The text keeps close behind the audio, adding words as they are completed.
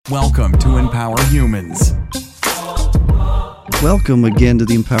Welcome to Empower Humans. Welcome again to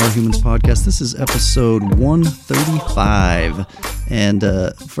the Empower Humans podcast. This is episode 135. And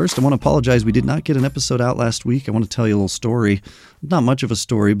first, I want to apologize. We did not get an episode out last week. I want to tell you a little story. Not much of a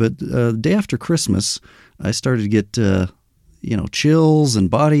story, but the day after Christmas, I started to get chills and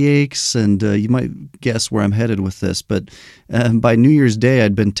body aches, and you might guess where I'm headed with this. But by New Year's Day,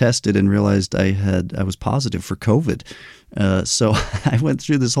 I'd been tested and realized I was positive for COVID. So I went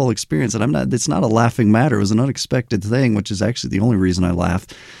through this whole experience, and it's not a laughing matter. It was an unexpected thing, which is actually the only reason I laugh.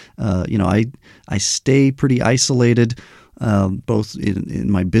 I stay pretty isolated, both in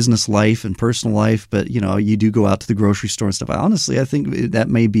my business life and personal life, but you do go out to the grocery store and stuff. Honestly, I think that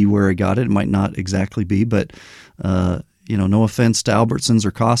may be where I got it. It might not exactly be, but no offense to Albertsons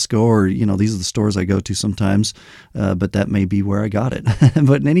or Costco or, these are the stores I go to sometimes, but that may be where I got it.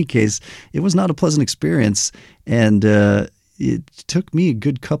 But in any case, it was not a pleasant experience, and it took me a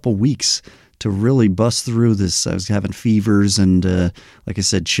good couple weeks to really bust through this. I was having fevers and, like I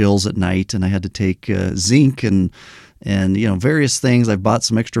said, chills at night, and I had to take zinc and various things. I've bought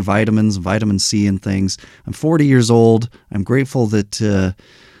some extra vitamins, vitamin C and things. I'm 40 years old. I'm grateful that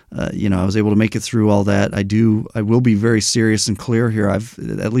I was able to make it through all that. I will be very serious and clear here. I've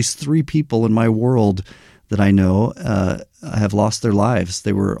at least 3 people in my world that I know have lost their lives.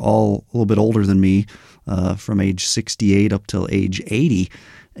 They were all a little bit older than me, from age 68 up till age 80,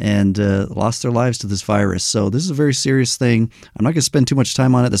 and lost their lives to this virus. So this is a very serious thing. I'm not going to spend too much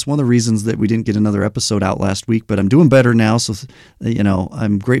time on it. That's one of the reasons that we didn't get another episode out last week, but I'm doing better now. So,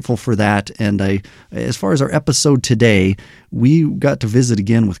 I'm grateful for that. And as far as our episode today, we got to visit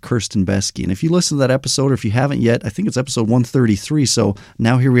again with Kirsten Besky. And if you listen to that episode, or if you haven't yet, I think it's episode 133. So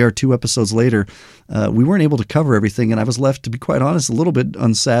now here we are 2 episodes later. We weren't able to cover everything, and I was left, to be quite honest, a little bit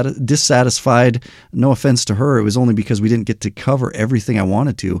dissatisfied. No offense to her. It was only because we didn't get to cover everything I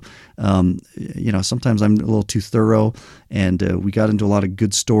wanted to. Sometimes I'm a little too thorough, and we got into a lot of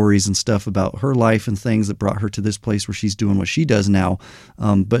good stories and stuff about her life and things that brought her to this place where she's doing what she does now.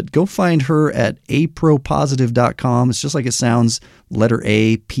 But go find her at apropositive.com. It's just like it sounds, letter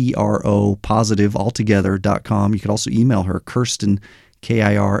A, P-R-O, positive, altogether.com. You could also email her, Kirsten,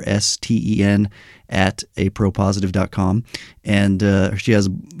 Kirsten, at apropositive.com. And she has a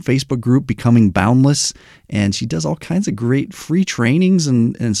Facebook group, Becoming Boundless, and she does all kinds of great free trainings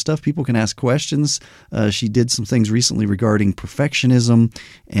and stuff. People can ask questions. She did some things recently regarding perfectionism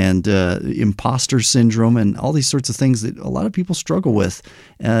and imposter syndrome and all these sorts of things that a lot of people struggle with.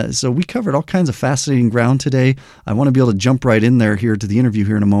 So we covered all kinds of fascinating ground today. I want to be able to jump right in there here to the interview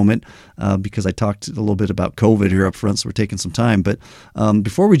here in a moment, because I talked a little bit about COVID here up front, so we're taking some time. But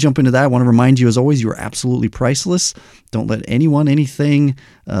before we jump into that, I want to remind you, as always, you are absolutely priceless. Don't let anyone, anything,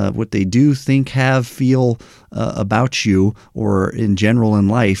 what they do, think, have, feel about you or in general in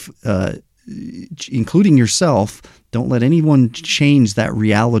life, including yourself, don't let anyone change that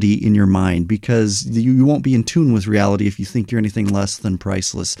reality in your mind, because you won't be in tune with reality if you think you're anything less than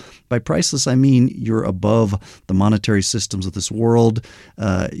priceless. By priceless, I mean you're above the monetary systems of this world.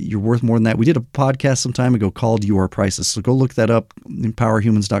 You're worth more than that. We did a podcast some time ago called You Are Priceless. So go look that up,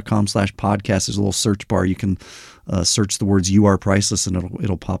 empowerhumans.com/podcast. There's a little search bar. You can search the words "You Are Priceless" and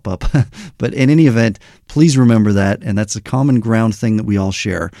it'll pop up. But in any event, please remember that, and that's a common ground thing that we all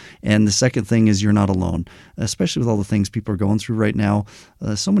share. And the second thing is you're not alone, especially with all the things people are going through right now.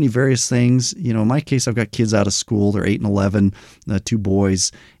 So many various things. In my case, I've got kids out of school. They're 8 and 11, 2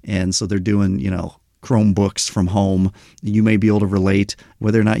 boys, and so they're doing Chromebooks from home. You may be able to relate,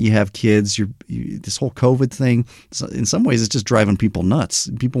 whether or not you have kids. This whole COVID thing, in some ways, it's just driving people nuts.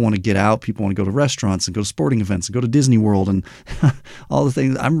 People want to get out. People want to go to restaurants and go to sporting events and go to Disney World and all the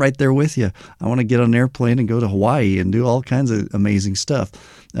things. I'm right there with you. I want to get on an airplane and go to Hawaii and do all kinds of amazing stuff.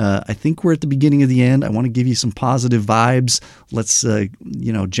 I think we're at the beginning of the end. I want to give you some positive vibes. Let's,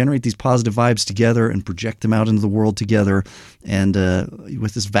 generate these positive vibes together and project them out into the world together. And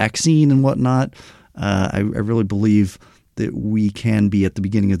with this vaccine and whatnot, I really believe that we can be at the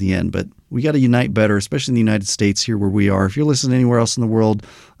beginning of the end, but we got to unite better, especially in the United States here where we are. If you're listening anywhere else in the world,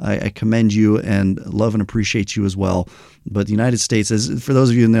 I commend you and love and appreciate you as well. But the United States, for those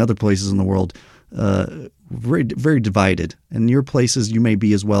of you in the other places in the world, very, very divided. And in your places, you may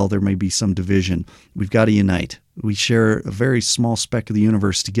be as well. There may be some division. We've got to unite. We share a very small speck of the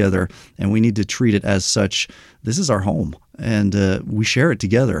universe together, and we need to treat it as such. This is our home, and we share it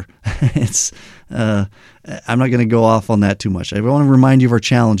together. I'm not going to go off on that too much. I want to remind you of our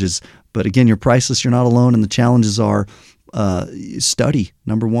challenges. But again, you're priceless. You're not alone. And the challenges are study,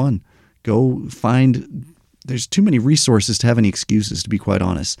 number one. Go find there's too many resources to have any excuses, to be quite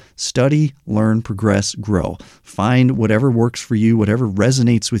honest. Study, learn, progress, grow. Find whatever works for you, whatever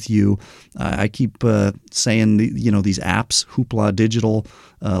resonates with you. I keep saying, these apps, Hoopla Digital,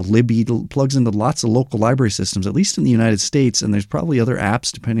 Libby, plugs into lots of local library systems, at least in the United States, and there's probably other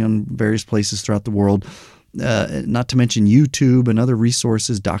apps depending on various places throughout the world. Not to mention YouTube and other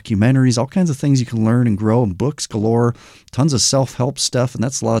resources, documentaries, all kinds of things you can learn and grow, and books galore, tons of self-help stuff. And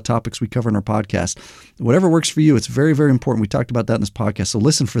that's a lot of topics we cover in our podcast. Whatever works for you, it's very, very important. We talked about that in this podcast. So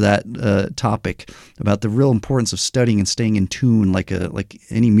listen for that topic about the real importance of studying and staying in tune like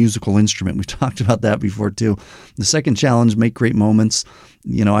any musical instrument. We've talked about that before too. The second challenge, make great moments.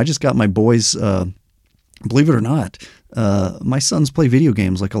 I just got my boys, believe it or not, my sons play video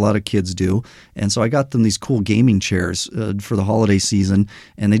games like a lot of kids do. And so I got them these cool gaming chairs for the holiday season,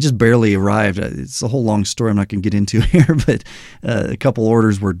 and they just barely arrived. It's a whole long story I'm not going to get into here, but a couple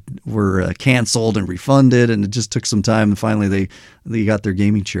orders were canceled and refunded, and it just took some time. And finally they got their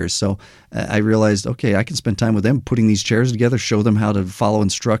gaming chairs. So I realized, okay, I can spend time with them putting these chairs together, show them how to follow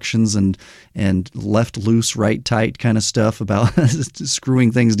instructions and left loose, right tight kind of stuff about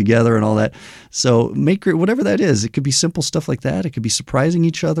screwing things together and all that. So make great, whatever that is. It could be simple stuff like that. It could be surprising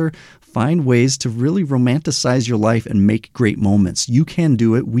each other. Find ways to really romanticize your life and make great moments. You can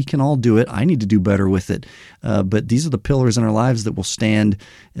do it. We can all do it. I need to do better with it. But these are the pillars in our lives that will stand,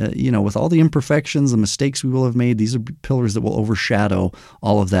 with all the imperfections, the mistakes we will have made. These are pillars that will overshadow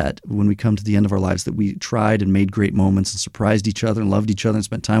all of that when we come to the end of our lives, that we tried and made great moments and surprised each other and loved each other and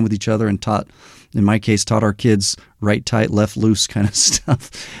spent time with each other and taught our kids right tight, left loose kind of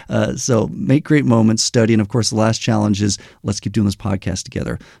stuff. So make great moments, study. And of course, the last challenge is let's keep doing this podcast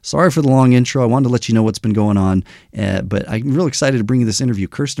together. Sorry for the long intro. I wanted to let you know what's been going on, but I'm real excited to bring you this interview.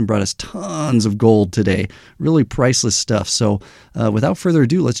 Kirsten brought us tons of gold today, really priceless stuff. So without further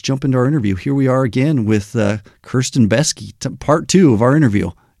ado, let's jump into our interview. Here we are again with Kirsten Besky, part 2 of our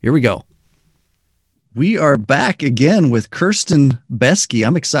interview. Here we go. We are back again with Kirsten Besky.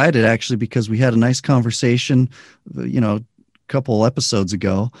 I'm excited actually because we had a nice conversation, a couple episodes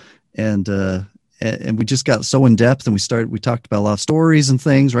ago, and we just got so in depth, and we talked about a lot of stories and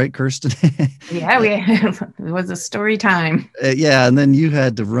things, right, Kirsten? Yeah, it was a story time. Yeah, and then you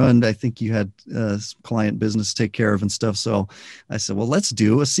had to run. I think you had client business to take care of and stuff. So I said, well, let's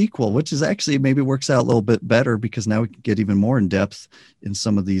do a sequel, which is actually maybe works out a little bit better because now we can get even more in depth in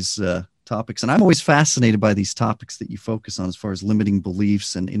some of these topics. And I'm always fascinated by these topics that you focus on as far as limiting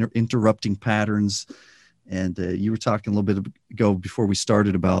beliefs and interrupting patterns. And you were talking a little bit ago before we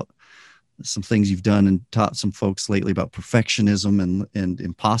started about some things you've done and taught some folks lately about perfectionism and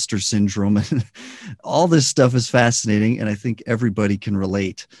imposter syndrome. And all this stuff is fascinating, and I think everybody can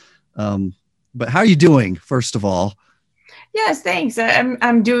relate. But how are you doing, first of all? Yes, thanks.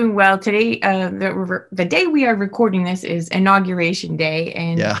 I'm doing well today. The day we are recording this is Inauguration Day,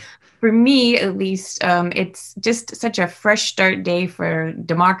 and yeah. For me, at least, it's just such a fresh start day for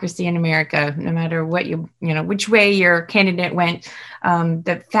democracy in America. No matter what which way your candidate went,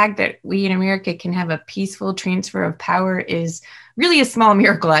 the fact that we in America can have a peaceful transfer of power is really a small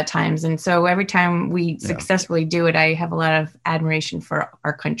miracle at times. And so every time we successfully do it, I have a lot of admiration for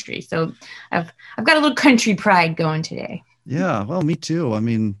our country. So I've got a little country pride going today. Yeah, well, me too. I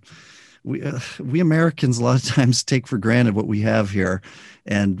mean, we Americans a lot of times take for granted what we have here.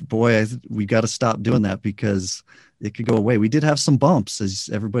 And boy, we got to stop doing that because it could go away. We did have some bumps,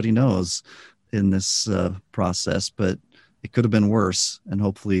 as everybody knows, in this process, but it could have been worse. And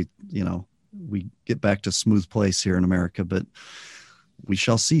hopefully, we get back to a smooth place here in America, but we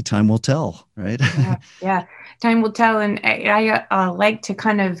shall see. Time will tell, right? Yeah. Time will tell. And I like to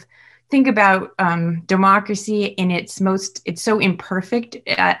kind of think about democracy in it's so imperfect,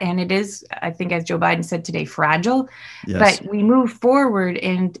 and it is, I think, as Joe Biden said today, fragile. Yes. But we move forward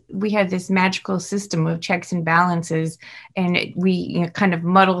and we have this magical system of checks and balances, and we kind of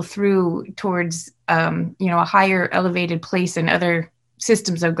muddle through towards a higher elevated place in other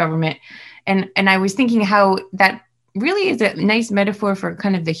systems of government. And I was thinking how that really is a nice metaphor for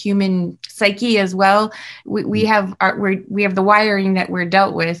kind of the human psyche as well. We have the wiring that we're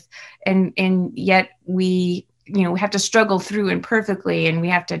dealt with, and yet we have to struggle through imperfectly, and we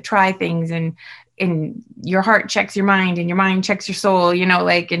have to try things, and your heart checks your mind and your mind checks your soul,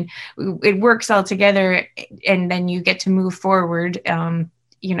 and it works all together, and then you get to move forward, in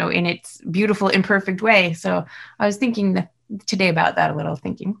its beautiful, imperfect way. So I was thinking today about that a little,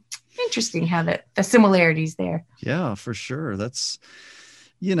 thinking, interesting how the similarities there. Yeah, for sure. That's,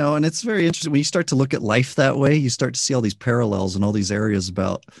 and it's very interesting when you start to look at life that way. You start to see all these parallels in all these areas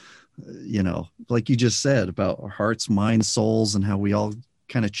about, like you just said, about our hearts, minds, souls, and how we all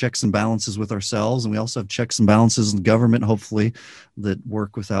kind of checks and balances with ourselves, and we also have checks and balances in the government, hopefully, that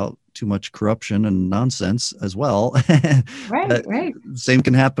work without too much corruption and nonsense as well. Right, right. Same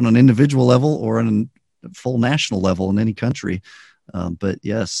can happen on an individual level or on a full national level in any country. But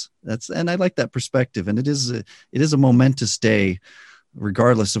yes, and I like that perspective. And it is a momentous day,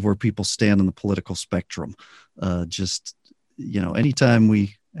 regardless of where people stand on the political spectrum. Just, anytime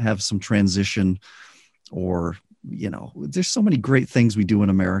we have some transition, or, there's so many great things we do in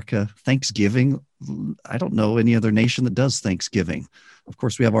America. Thanksgiving, I don't know any other nation that does Thanksgiving. Of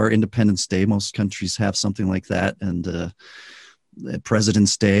course, we have our Independence Day. Most countries have something like that. And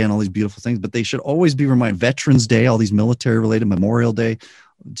President's Day and all these beautiful things, but they should always be reminded. Veterans Day, all these military related, Memorial Day,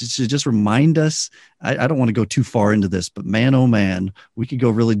 just remind us. I don't want to go too far into this, but man, oh man, we could go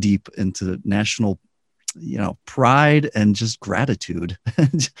really deep into national, pride and just gratitude,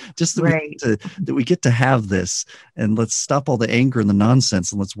 just that we get to have this, and let's stop all the anger and the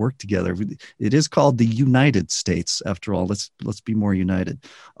nonsense and let's work together. It is called the United States, after all. Let's be more united.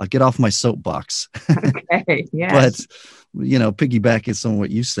 I'll get off my soapbox. Okay. Yes. But piggybacking on what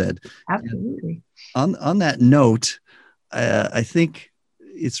you said. Absolutely. On that note, I think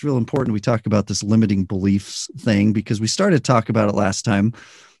it's real important we talk about this limiting beliefs thing, because we started to talk about it last time.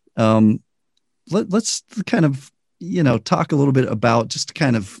 Let's kind of, talk a little bit about, just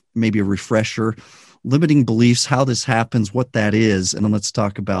kind of maybe a refresher, limiting beliefs, how this happens, what that is. And then let's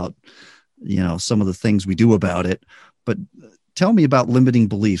talk about, some of the things we do about it. But tell me about limiting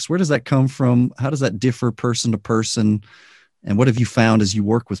beliefs. Where does that come from? How does that differ person to person? And what have you found as you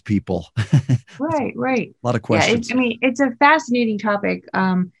work with people? Right. A lot of questions. Yeah, it's a fascinating topic.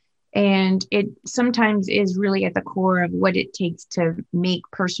 And it sometimes is really at the core of what it takes to make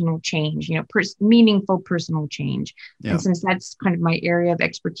personal change, meaningful personal change. Yeah. And since that's kind of my area of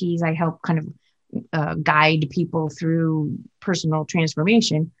expertise, I help kind of guide people through personal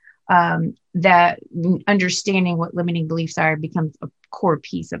transformation. That understanding what limiting beliefs are becomes a core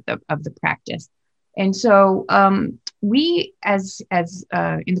piece of the practice. And so we, as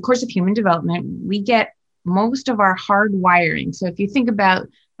in the course of human development, we get most of our hard wiring. So if you think about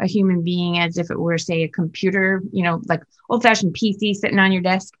a human being as if it were, say, a computer, like old-fashioned PC sitting on your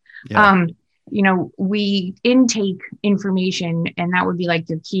desk, yeah. We intake information, and that would be like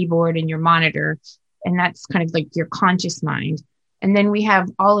your keyboard and your monitor, and that's kind of like your conscious mind. And then we have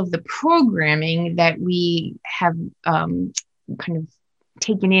all of the programming that we have kind of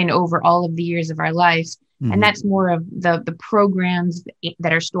taken in over all of the years of our lives. Mm-hmm. And that's more of the programs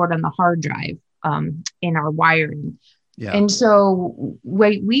that are stored on the hard drive in our wiring. Yeah. And so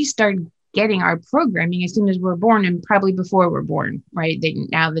we start getting our programming as soon as we're born, and probably before we're born, right?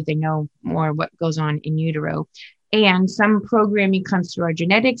 Now that they know more what goes on in utero. And some programming comes through our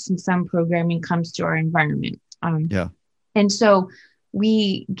genetics, and some programming comes to our environment. And so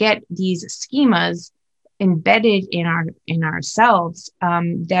we get these schemas embedded in ourselves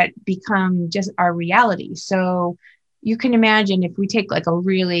that become just our reality. So you can imagine, if we take like a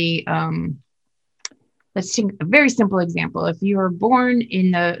really let's take a very simple example. If you were born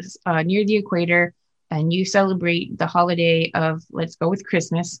in the near the equator and you celebrate the holiday of, let's go with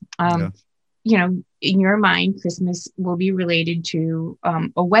Christmas, in your mind, Christmas will be related to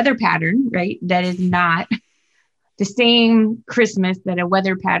a weather pattern, right? That is not the same Christmas that a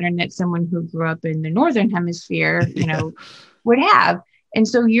weather pattern that someone who grew up in the Northern Hemisphere, would have. And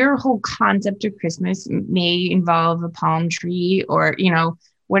so your whole concept of Christmas may involve a palm tree or,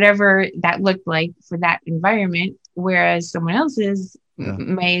 whatever that looked like for that environment, whereas someone else's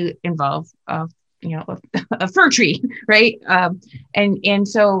may involve, a fir tree, right? And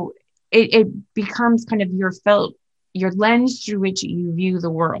so it becomes kind of your lens through which you view the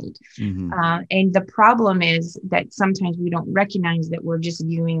world. Mm-hmm. And the problem is that sometimes we don't recognize that we're just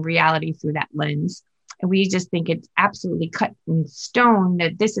viewing reality through that lens. And we just think it's absolutely cut in stone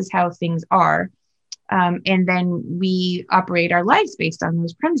that this is how things are. And then we operate our lives based on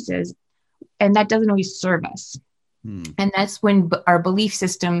those premises, and that doesn't always serve us. And that's when our belief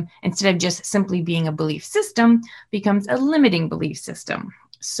system, instead of just simply being a belief system, becomes a limiting belief system.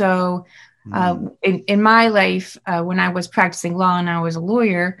 So in my life, when I was practicing law and I was a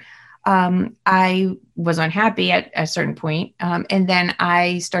lawyer, I was unhappy at a certain point. And then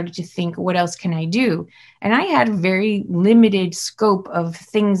I started to think, what else can I do? And I had a very limited scope of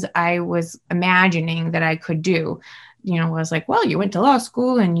things I was imagining that I could do. I was like, well, you went to law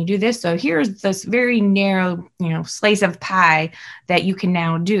school and you do this. So here's this very narrow, slice of pie that you can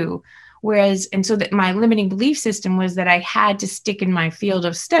now do. And so that my limiting belief system was that I had to stick in my field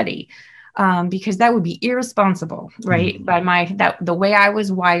of study. because that would be irresponsible, right? Mm-hmm. By the way I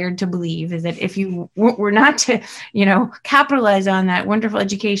was wired to believe is that if you were not to, capitalize on that wonderful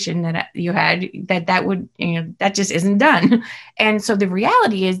education that you had, that would, that just isn't done. And so the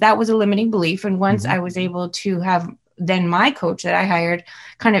reality is that was a limiting belief. And once I was able to have then my coach that I hired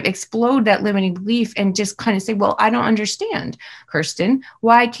kind of explode that limiting belief and just kind of say, well, I don't understand, Kirsten,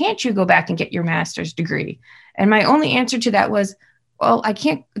 why can't you go back and get your master's degree? And my only answer to that was, well, I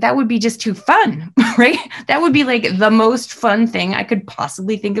can't, that would be just too fun, right? That would be like the most fun thing I could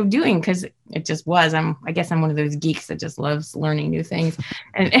possibly think of doing, because it just was. I guess I'm one of those geeks that just loves learning new things.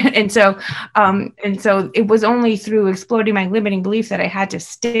 And so it was only through exploding my limiting belief that I had to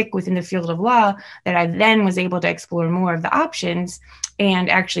stick within the field of law that I then was able to explore more of the options and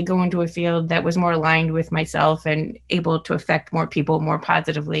actually go into a field that was more aligned with myself and able to affect more people more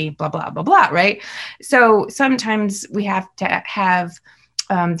positively, blah, blah, blah, blah, right? So sometimes we have to have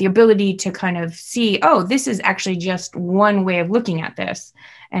the ability to kind of see, oh, this is actually just one way of looking at this.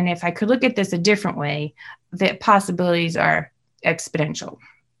 And if I could look at this a different way, the possibilities are exponential.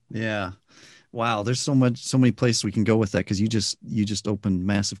 Yeah. Wow. There's so many places we can go with that, because you just opened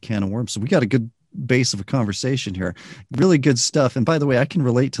massive can of worms. So we got a good base of a conversation here. Really good stuff. And by the way, I can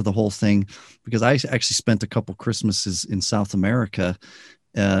relate to the whole thing because I actually spent a couple Christmases in South America,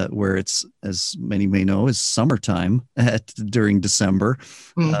 where it's, as many may know, is summertime during December,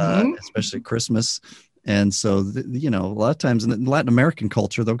 especially Christmas. And so, a lot of times in Latin American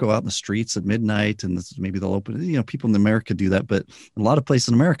culture, they'll go out in the streets at midnight and maybe they'll open, people in America do that. But in a lot of places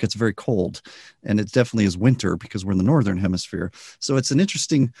in America, it's very cold, and it definitely is winter because we're in the Northern Hemisphere. So it's an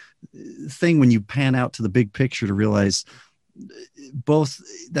interesting thing when you pan out to the big picture to realize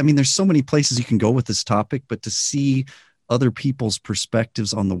there's so many places you can go with this topic, but to see other people's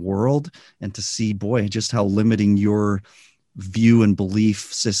perspectives on the world and to see, boy, just how limiting your view and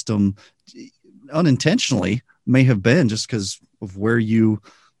belief system unintentionally may have been just because of where you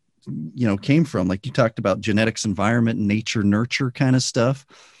came from. Like you talked about genetics, environment, nature, nurture kind of stuff.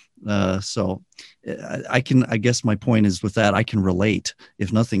 So I guess my point is with that, I can relate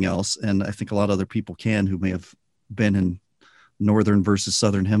if nothing else. And I think a lot of other people can, who may have been in Northern versus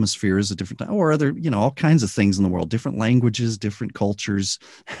Southern hemispheres at different time, or other, all kinds of things in the world, different languages, different cultures,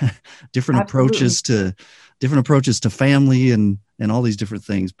 different approaches to family and all these different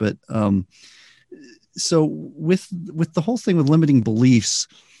things. But, so with the whole thing with limiting beliefs,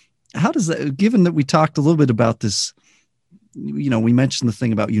 how does that, given that we talked a little bit about this, we mentioned the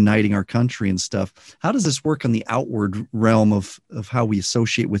thing about uniting our country and stuff, how does this work on the outward realm of how we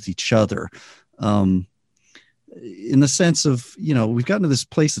associate with each other? In the sense of, we've gotten to this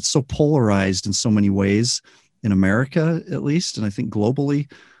place that's so polarized in so many ways in America, at least, and I think globally,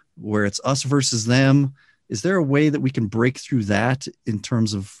 where it's us versus them. Is there a way that we can break through that in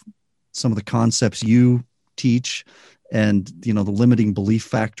terms of some of the concepts you teach and, the limiting belief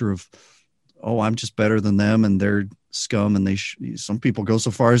factor of, oh, I'm just better than them and they're scum, and some people go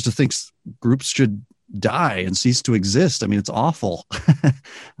so far as to think groups should die and cease to exist. I mean, it's awful.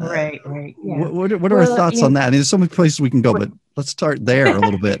 Right. Yeah. What are our thoughts on that? I mean, there's so many places we can go, but let's start there a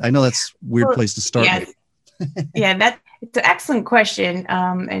little bit. I know that's a weird place to start. Yeah. Yeah, it's an excellent question.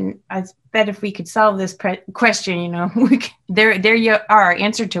 And I bet if we could solve this question, there you are,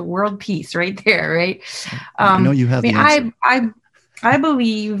 answer to world peace right there, right? I know you have the answer. I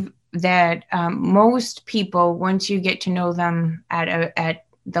believe that most people, once you get to know them at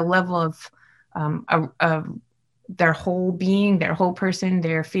the level of their whole being, their whole person,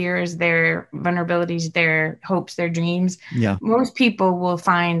 their fears, their vulnerabilities, their hopes, their dreams, most people will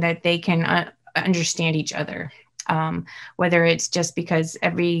find that they can understand each other. Whether it's just because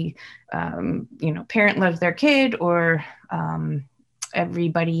every parent loves their kid, or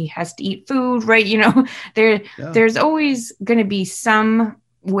everybody has to eat food, right? There's always going to be some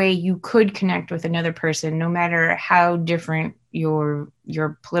way you could connect with another person, no matter how different your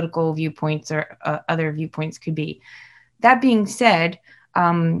political viewpoints or other viewpoints could be. That being said,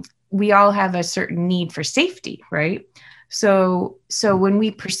 we all have a certain need for safety, right? So when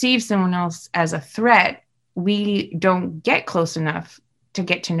we perceive someone else as a threat, we don't get close enough to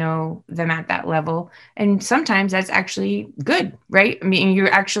get to know them at that level. And sometimes that's actually good, right? I mean, you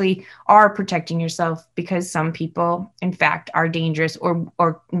actually are protecting yourself because some people, in fact, are dangerous or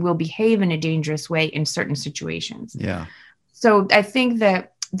will behave in a dangerous way in certain situations. Yeah. So I think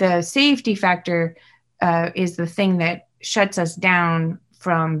that the safety factor is the thing that shuts us down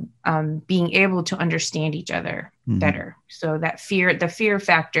from being able to understand each other better. So that the fear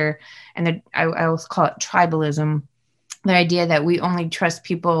factor, and I always call it tribalism, the idea that we only trust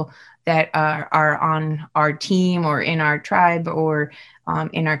people that are on our team or in our tribe or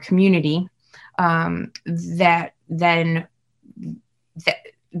in our community, that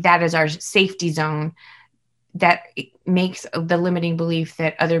is our safety zone, that makes the limiting belief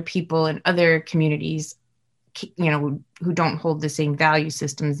that other people in other communities, who don't hold the same value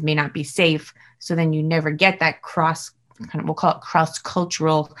systems, may not be safe. So then you never get that we'll call it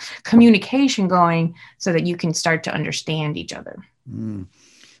cross-cultural communication going, so that you can start to understand each other.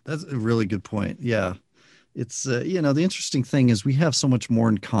 That's a really good point. Yeah. It's, the interesting thing is we have so much more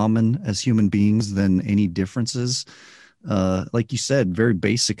in common as human beings than any differences. Like you said, very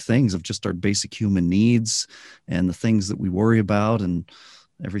basic things of just our basic human needs and the things that we worry about, and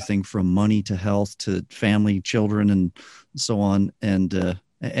everything from money to health to family, children, and so on. And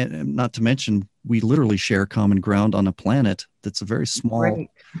not to mention, we literally share common ground on a planet that's a very small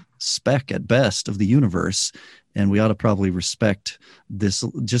speck at best of the universe. And we ought to probably respect this,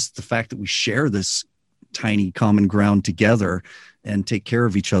 just the fact that we share this tiny common ground together, and take care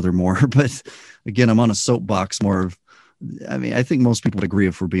of each other more. But again, I'm on a soapbox more of, I think most people would agree,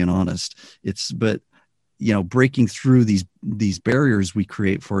 if we're being honest. But breaking through these barriers we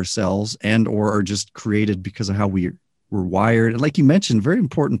create for ourselves, and or are just created because of how we're wired. And like you mentioned, very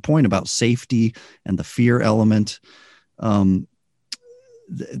important point about safety and the fear element.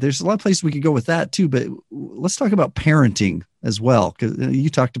 There's a lot of places we could go with that too, but let's talk about parenting as well. Because you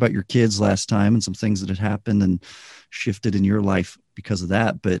talked about your kids last time and some things that had happened and shifted in your life because of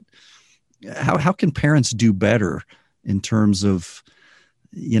that. But how can parents do better in terms of,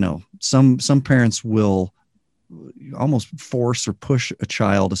 some parents will almost force or push a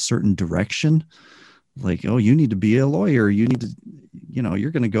child a certain direction. Like, oh, you need to be a lawyer. You need to,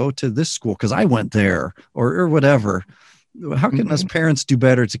 you're going to go to this school because I went there, or whatever. How can us parents do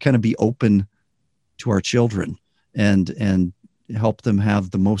better to kind of be open to our children and help them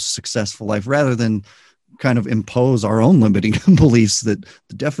have the most successful life, rather than kind of impose our own limiting beliefs that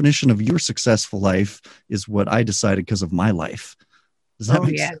the definition of your successful life is what I decided because of my life? Does that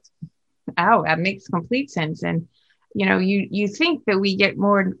make sense? Oh, that makes complete sense. And, you think that we get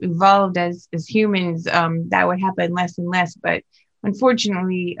more involved as humans, that would happen less and less, but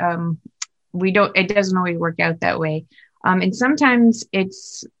unfortunately, it doesn't always work out that way. And sometimes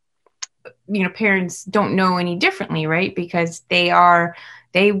it's, parents don't know any differently, right? Because they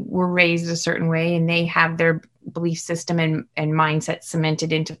were raised a certain way, and they have their belief system and mindset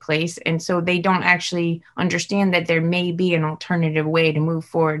cemented into place. And so they don't actually understand that there may be an alternative way to move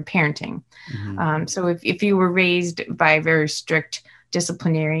forward parenting. So if you were raised by a very strict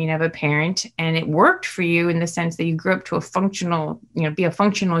disciplinarian of a parent, and it worked for you in the sense that you grew up to be a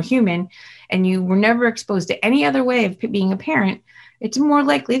functional human, and you were never exposed to any other way of being a parent, it's more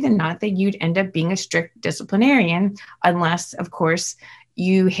likely than not that you'd end up being a strict disciplinarian, unless, of course,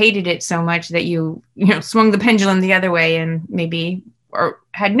 you hated it so much that you swung the pendulum the other way and maybe or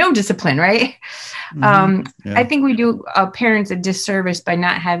had no discipline, right? Yeah. I think we do parents a disservice by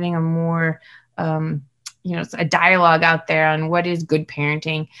not having a more, a dialogue out there on what is good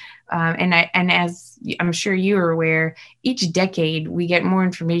parenting. And as I'm sure you are aware, each decade we get more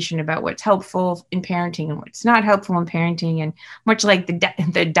information about what's helpful in parenting and what's not helpful in parenting. And much like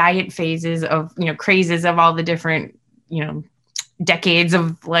the diet phases of, crazes of all the different, decades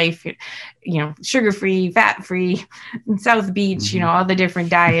of life, sugar-free, fat-free, South Beach, all the different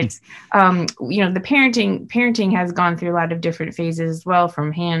diets. The parenting has gone through a lot of different phases as well,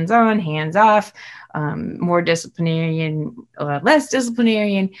 from hands-on, hands-off, more disciplinarian, less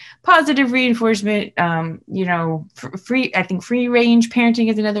disciplinarian, positive reinforcement, free range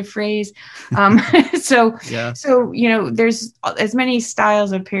parenting is another phrase. So there's as many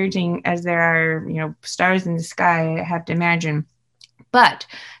styles of parenting as there are, stars in the sky, I have to imagine. But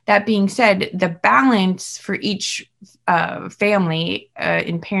that being said, the balance for each family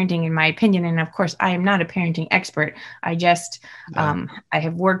in parenting, in my opinion, and of course, I am not a parenting expert. I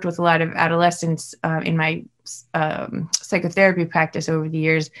have worked with a lot of adolescents in my psychotherapy practice over the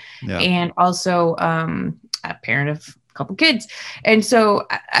years, and also a parent of a couple kids. And so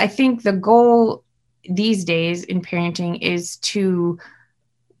I think the goal these days in parenting is to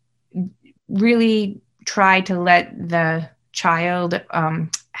really try to let the child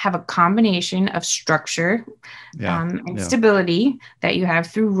have a combination of structure and stability that you have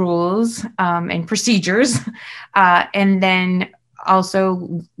through rules and procedures, and then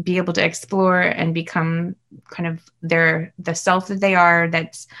also be able to explore and become kind of the self that they are,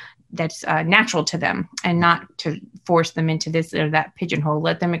 that's natural to them, and not to force them into this or that pigeonhole.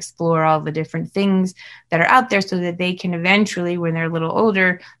 Let them explore all the different things that are out there, so that they can eventually, when they're a little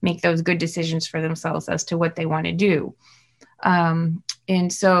older, make those good decisions for themselves as to what they want to do.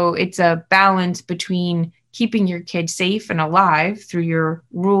 And so it's a balance between keeping your kid safe and alive through your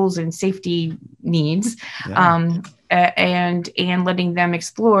rules and safety needs, and letting them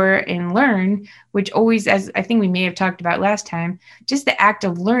explore and learn, which always, as I think we may have talked about last time, just the act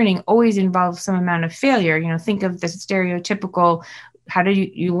of learning always involves some amount of failure. You know, think of the stereotypical, how do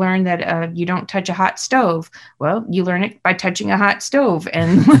you learn that you don't touch a hot stove? Well, you learn it by touching a hot stove,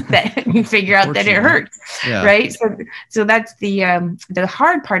 and that you figure out that it hurts, right? So that's the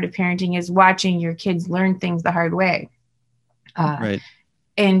hard part of parenting, is watching your kids learn things the hard way. Right.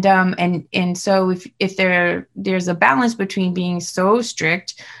 And so if there's a balance between being so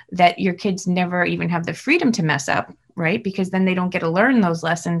strict that your kids never even have the freedom to mess up, right? Because then they don't get to learn those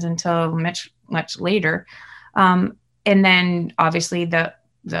lessons until much, much later. And then obviously the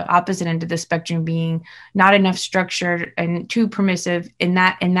opposite end of the spectrum being not enough structure and too permissive, in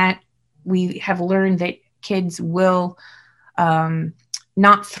that we have learned that kids will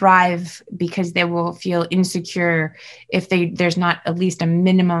not thrive because they will feel insecure if there's not at least a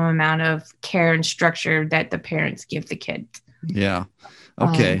minimum amount of care and structure that the parents give the kids. Yeah.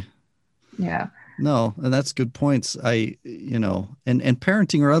 Okay. Yeah. No, and that's good points. And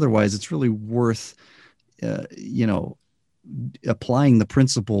parenting or otherwise, it's really worth, applying the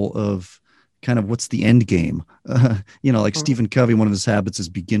principle of kind of what's the end game. Like Stephen Covey, one of his habits is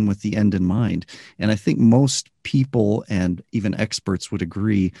begin with the end in mind. And I think most people and even experts would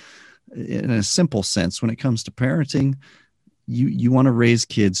agree, in a simple sense, when it comes to parenting, you want to raise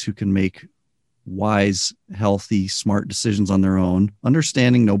kids who can make wise, healthy, smart decisions on their own,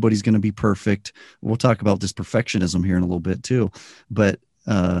 understanding nobody's going to be perfect. We'll talk about this perfectionism here in a little bit too, but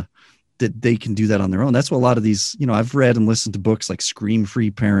that they can do that on their own. That's what a lot of these, I've read and listened to books like Scream Free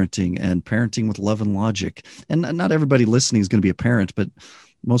Parenting and Parenting with Love and Logic. And not everybody listening is going to be a parent, but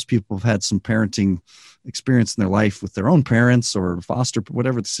most people have had some parenting experience in their life with their own parents or foster,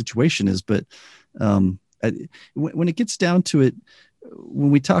 whatever the situation is. But when it gets down to it,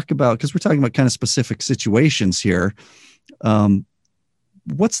 when we talk about, because we're talking about kind of specific situations here,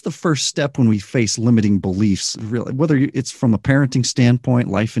 what's the first step when we face limiting beliefs, really, whether it's from a parenting standpoint,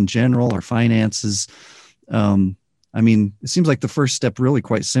 life in general, or finances? It seems like the first step really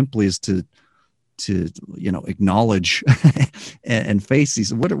quite simply is to acknowledge and face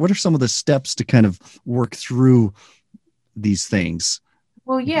these. What are some of the steps to kind of work through these things?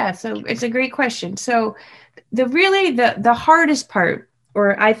 Well, yeah, so it's a great question. So the hardest part,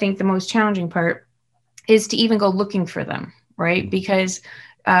 or I think the most challenging part, is to even go looking for them, right? Because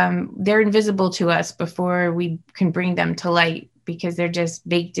they're invisible to us before we can bring them to light, because they're just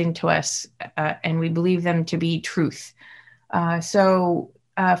baked into us, and we believe them to be truth.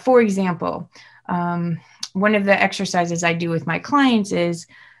 For example, one of the exercises I do with my clients is,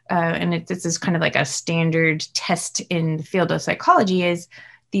 this is kind of like a standard test in the field of psychology, is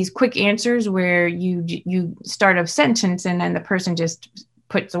these quick answers where you start a sentence and then the person just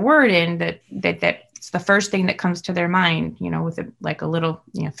puts a word in that's the first thing that comes to their mind, with a little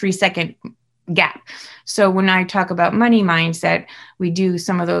 3-second gap. So when I talk about money mindset, we do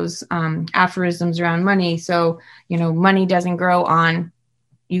some of those aphorisms around money. So, money doesn't grow on,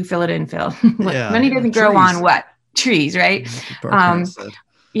 you fill it in, Phil. Money doesn't grow on what? Trees, right?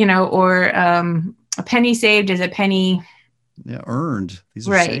 Or a penny saved is a penny earned. These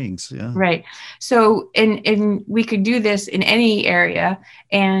are sayings. Yeah. Right. So, and we could do this in any area.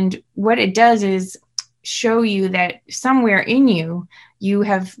 And what it does is show you that somewhere in you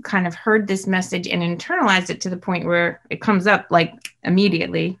have kind of heard this message and internalized it to the point where it comes up like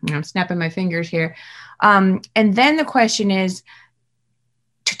immediately. I'm snapping my fingers here. And then the question is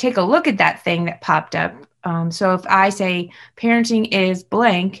to take a look at that thing that popped up. So if I say parenting is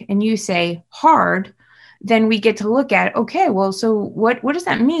blank and you say hard, then we get to look at, okay, well, so what does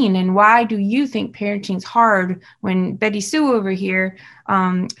that mean? And why do you think parenting's hard when Betty Sue over here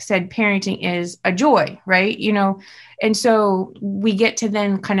said parenting is a joy, right? And so we get to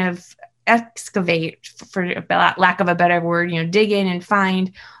then kind of excavate, for lack of a better word, dig in and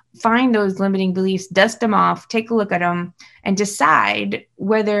find those limiting beliefs, dust them off, take a look at them, and decide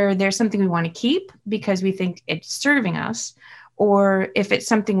whether there's something we want to keep because we think it's serving us, or if it's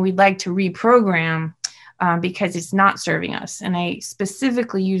something we'd like to reprogram because it's not serving us. And I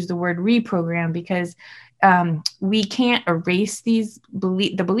specifically use the word reprogram because we can't erase the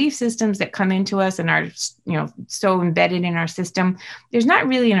belief systems that come into us and are, so embedded in our system. There's not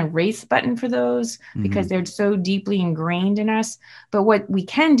really an erase button for those because they're so deeply ingrained in us. But what we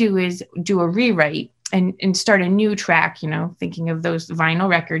can do is do a rewrite and start a new track, thinking of those vinyl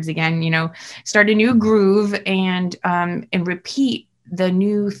records again, start a new groove and repeat the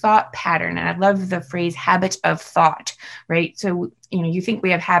new thought pattern. And I love the phrase habits of thought, right? So, you think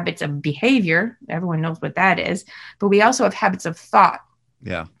we have habits of behavior. Everyone knows what that is, but we also have habits of thought.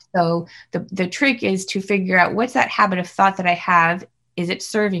 Yeah. So the trick is to figure out, what's that habit of thought that I have? Is it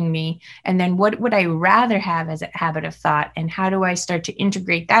serving me? And then what would I rather have as a habit of thought? And how do I start to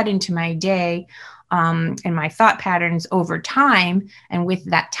integrate that into my day and my thought patterns over time? And with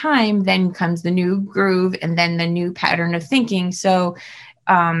that time, then comes the new groove and then the new pattern of thinking. So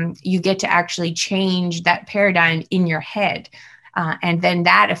you get to actually change that paradigm in your head. And then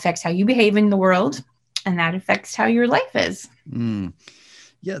that affects how you behave in the world, and that affects how your life is.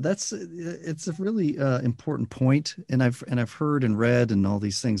 Yeah, it's a really important point, and I've heard and read and all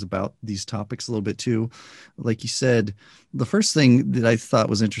these things about these topics a little bit too. Like you said, the first thing that I thought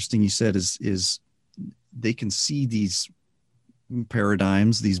was interesting you said is they can see these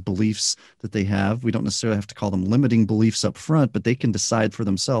paradigms, these beliefs that they have. We don't necessarily have to call them limiting beliefs up front, but they can decide for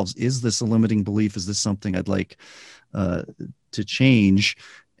themselves: is this a limiting belief? Is this something I'd like to change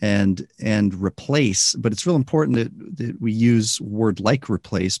and replace? But it's real important that we use word like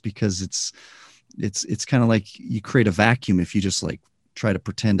replace, because it's kind of like you create a vacuum if you just like try to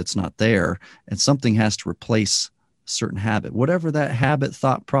pretend it's not there, and something has to replace a certain habit, whatever that habit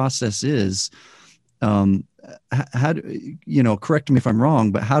thought process is. How do correct me if I'm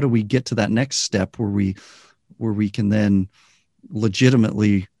wrong, but how do we get to that next step where we can then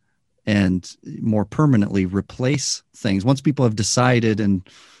legitimately and more permanently replace things once people have decided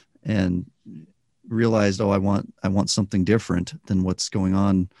and realized, oh, I want something different than what's going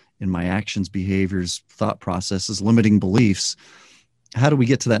on in my actions, behaviors, thought processes, limiting beliefs? How do we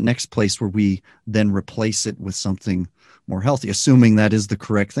get to that next place where we then replace it with something more healthy, assuming that is the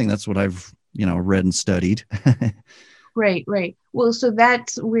correct thing? That's what I've read and studied. Right. Well, so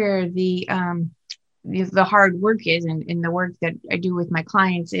that's where the hard work is, and the work that I do with my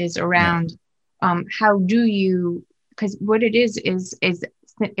clients is around how do you, because what it is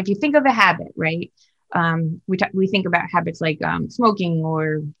if you think of a habit, right? We think about habits like smoking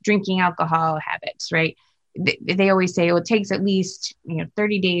or drinking alcohol habits, right? They always say, it takes at least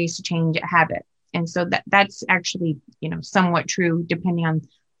 30 days to change a habit, and so that's actually somewhat true, depending on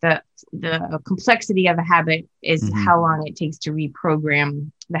the complexity of a habit is how long it takes to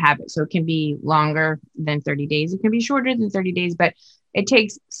reprogram the habit. So it can be longer than 30 days. It can be shorter than 30 days, but it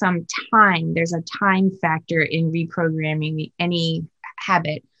takes some time. There's a time factor in reprogramming any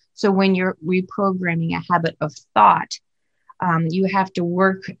habit. So when you're reprogramming a habit of thought, you have to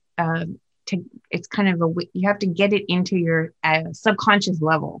work it's kind of you have to get it into your subconscious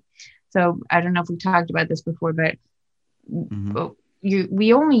level. So I don't know if we talked about this before, but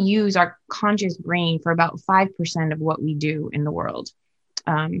we only use our conscious brain for about 5% of what we do in the world.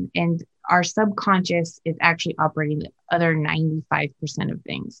 And our subconscious is actually operating the other 95% of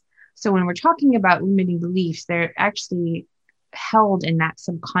things. So when we're talking about limiting beliefs, they're actually held in that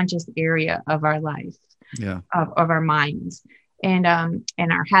subconscious area of our life, of our minds and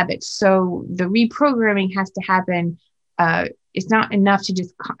our habits. So the reprogramming has to happen. It's not enough to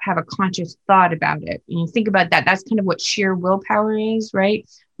just have a conscious thought about it. And you think about that. That's kind of what sheer willpower is, right?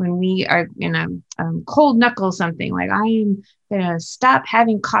 When we are in a cold knuckle something like, I am going to stop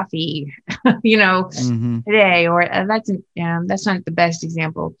having coffee, today, or that's not the best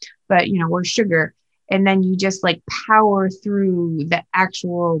example, but or sugar. And then you just like power through the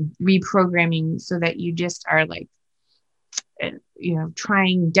actual reprogramming so that you just are like,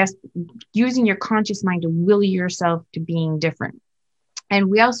 using your conscious mind to will yourself to being different. And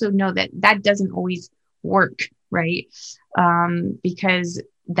we also know that doesn't always work, right? Because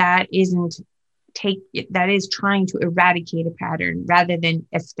that is trying to eradicate a pattern rather than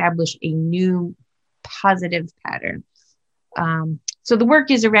establish a new positive pattern. So the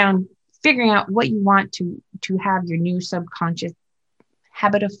work is around figuring out what you want to have your new subconscious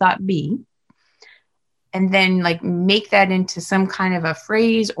habit of thought be, and then like make that into some kind of a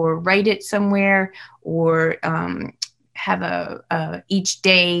phrase or write it somewhere, or have a each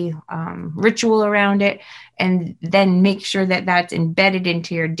day ritual around it, and then make sure that that's embedded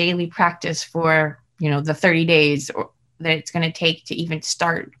into your daily practice for the 30 days that it's going to take to even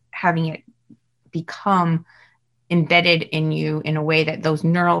start having it become embedded in you in a way that those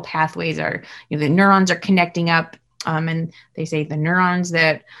neural pathways are, the neurons are connecting up, and they say the neurons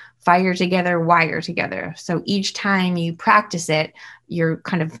that fire together, wire together. So each time you practice it, you're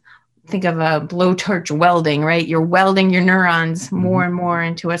kind of, think of a blowtorch welding, right? You're welding your neurons more and more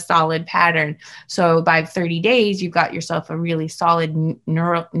into a solid pattern. So by 30 days, you've got yourself a really solid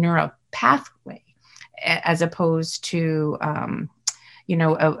neural pathway, as opposed to,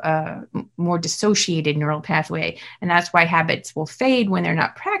 a more dissociated neural pathway. And that's why habits will fade when they're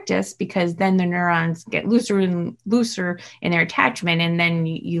not practiced, because then the neurons get looser and looser in their attachment, and then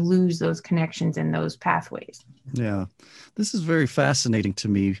you lose those connections in those pathways. Yeah, this is very fascinating to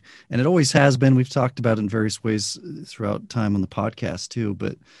me, and it always has been. We've talked about it in various ways throughout time on the podcast too,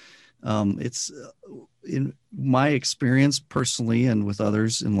 but it's in my experience personally and with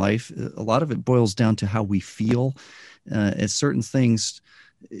others in life, a lot of it boils down to how we feel. As certain things,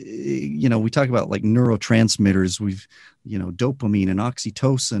 we talk about like neurotransmitters. We've, dopamine and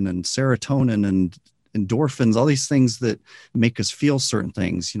oxytocin and serotonin and endorphins, all these things that make us feel certain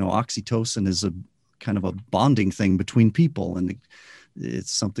things. Oxytocin is a kind of a bonding thing between people, and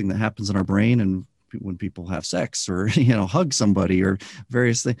it's something that happens in our brain and when people have sex or hug somebody or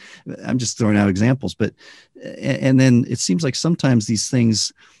various things. I'm just throwing out examples, but and then it seems like sometimes these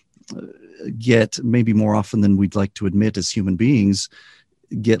things get, maybe more often than we'd like to admit as human beings,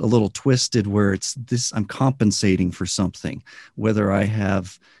 get a little twisted, where it's this, I'm compensating for something, whether I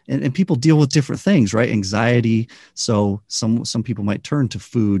have, and people deal with different things, right? Anxiety. So some people might turn to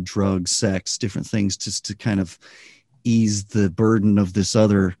food, drugs, sex, different things just to kind of ease the burden of this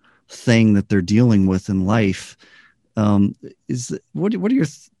other thing that they're dealing with in life. What are your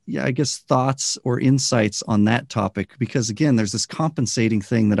thoughts or insights on that topic? Because again, there's this compensating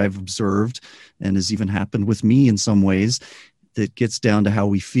thing that I've observed and has even happened with me in some ways, that gets down to how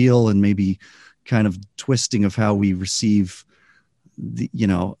we feel and maybe kind of twisting of how we receive these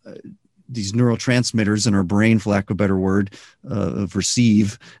neurotransmitters in our brain, for lack of a better word, of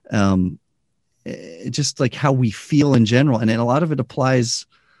receive, just like how we feel in general. And a lot of it applies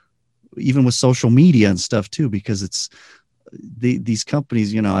even with social media and stuff too, because it's these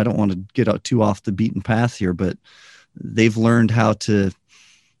companies, I don't want to get out too off the beaten path here, but they've learned how to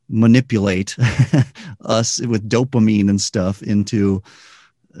manipulate us with dopamine and stuff into,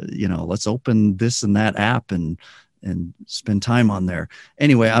 let's open this and that app and spend time on there.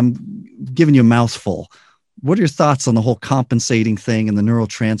 Anyway, I'm giving you a mouthful. What are your thoughts on the whole compensating thing and the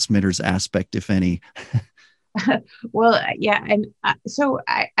neurotransmitters aspect, if any? Well, yeah. And so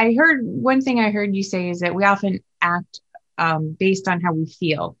I heard, one thing I heard you say is that we often act based on how we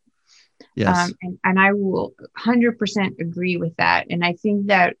feel. Yes. And I will 100% agree with that. And I think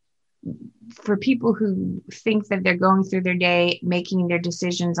that for people who think that they're going through their day, making their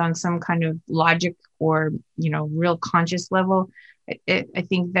decisions on some kind of logic or, real conscious level, I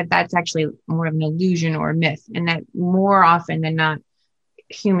think that that's actually more of an illusion or a myth. And that more often than not,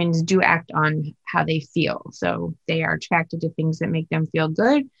 humans do act on how they feel. So they are attracted to things that make them feel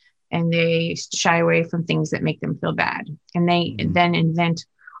good, and they shy away from things that make them feel bad. And they then invent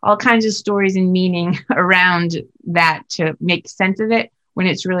all kinds of stories and meaning around that to make sense of it, when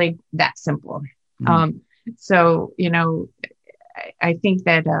it's really that simple. So, I think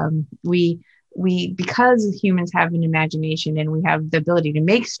that we, because humans have an imagination and we have the ability to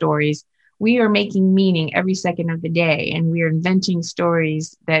make stories, we are making meaning every second of the day. And we are inventing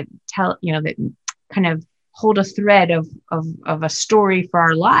stories that tell, that kind of hold a thread of a story for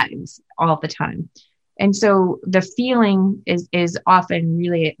our lives all the time. And so the feeling is often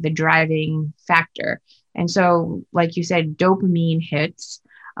really the driving factor. And so, like you said, dopamine hits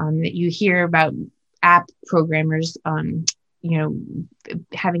that you hear about app programmers,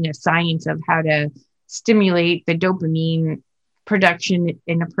 having a science of how to stimulate the dopamine production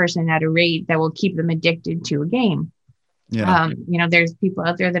in a person at a rate that will keep them addicted to a game. Yeah. There's people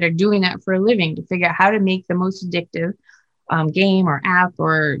out there that are doing that for a living to figure out how to make the most addictive game or app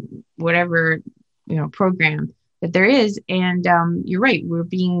or whatever, program that there is. And you're right, we're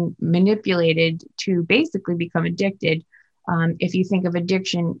being manipulated to basically become addicted. If you think of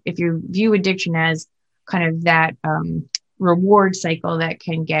addiction, if you view addiction as kind of that reward cycle that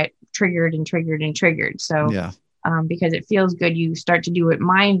can get triggered and triggered and triggered. So yeah. Because it feels good, you start to do it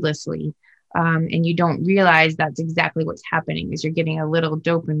mindlessly. And you don't realize that's exactly what's happening, is you're getting a little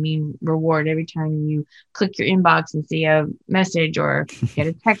dopamine reward every time you click your inbox and see a message or get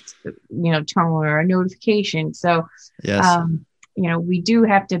a text, tone or a notification. So, yes. We do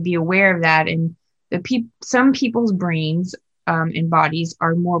have to be aware of that. And some people's brains and bodies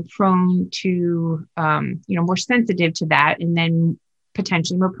are more prone to, more sensitive to that, and then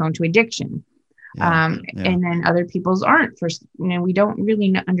potentially more prone to addiction. And then other people's aren't. We don't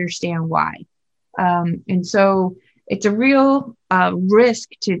really understand why. And so it's a real risk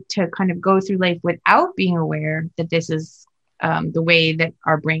to kind of go through life without being aware that this is the way that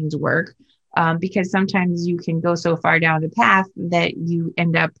our brains work, because sometimes you can go so far down the path that you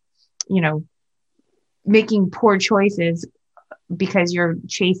end up, making poor choices because you're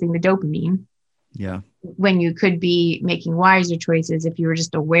chasing the dopamine. Yeah. when you could be making wiser choices if you were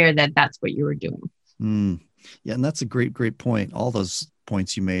just aware that that's what you were doing. Yeah, and that's a great point. All those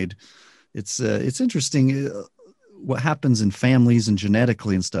points you made. It's interesting what happens in families and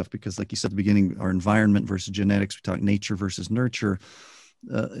genetically and stuff, because like you said at the beginning, our environment versus genetics, we talk nature versus nurture.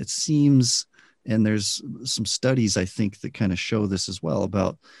 It seems, and there's some studies I think that kind of show this as well,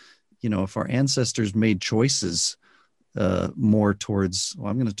 about, if our ancestors made choices more towards, well,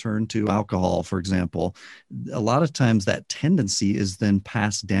 I'm going to turn to alcohol, for example, a lot of times that tendency is then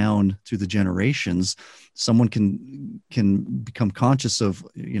passed down through the generations. Someone can become conscious of,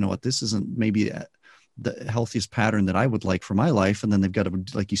 what, this isn't maybe the healthiest pattern that I would like for my life. And then they've got to,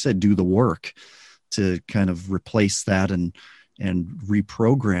 like you said, do the work to kind of replace that and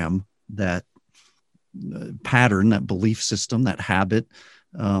reprogram that pattern, that belief system, that habit.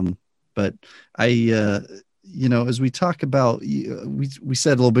 But as we talk about, we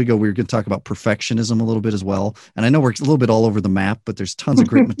said a little bit ago, we were going to talk about perfectionism a little bit as well. And I know we're a little bit all over the map, but there's tons of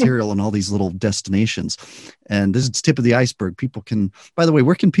great material in all these little destinations. And this is the tip of the iceberg. People can, by the way,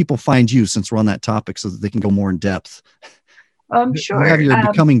 where can people find you, since we're on that topic, so that they can go more in depth? Sure. You have your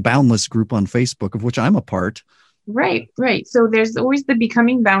Becoming Boundless group on Facebook, of which I'm a part. Right. So there's always the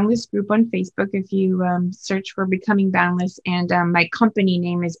Becoming Boundless group on Facebook if you search for Becoming Boundless. And my company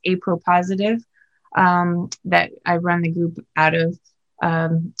name is Apro Positive. That I run the group out of, a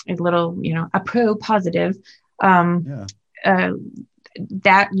little, Apro Positive. That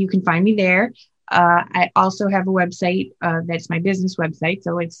you can find me there. I also have a website that's my business website.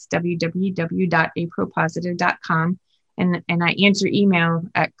 So it's www.apropositive.com. And I answer email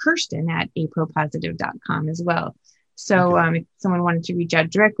at Kirsten@apropositive.com as well. So if someone wanted to reach out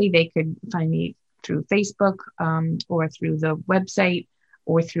directly, they could find me through Facebook or through the website,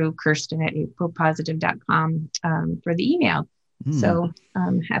 or through Kirsten@apropositive.com for the email. So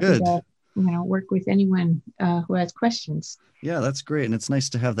I'm happy to work with anyone who has questions. Yeah, that's great. And it's nice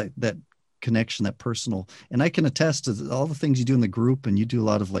to have that connection, that personal. And I can attest to all the things you do in the group, and you do a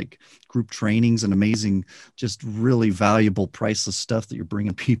lot of like group trainings and amazing, just really valuable, priceless stuff that you're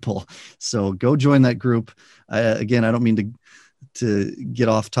bringing people. So go join that group. Again, I don't mean to get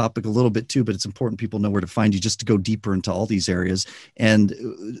off topic a little bit too, but it's important people know where to find you, just to go deeper into all these areas.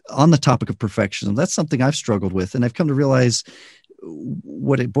 And on the topic of perfectionism, that's something I've struggled with. And I've come to realize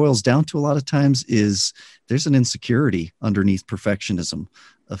what it boils down to a lot of times is there's an insecurity underneath perfectionism,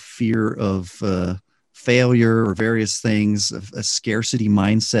 a fear of failure or various things, a scarcity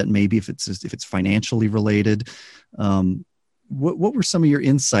mindset, maybe if it's financially related. What were some of your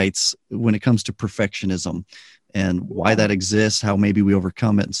insights when it comes to perfectionism and why that exists, how maybe we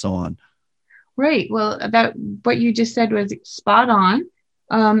overcome it, and so on? Right. Well, what you just said was spot on.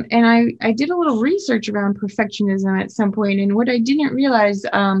 And I did a little research around perfectionism at some point, and what I didn't realize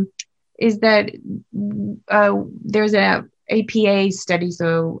is that there's a APA study,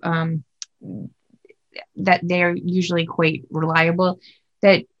 so that they're usually quite reliable,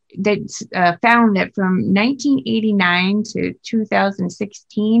 that found that from 1989 to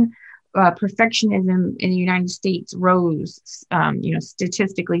 2016, perfectionism in the United States rose,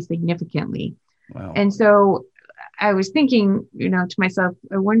 statistically significantly. Wow. And so I was thinking, to myself,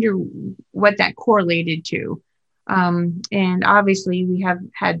 I wonder what that correlated to. And obviously we have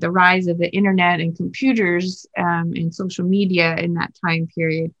had the rise of the internet and computers and social media in that time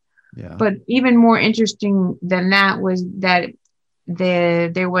period. Yeah. But even more interesting than that was that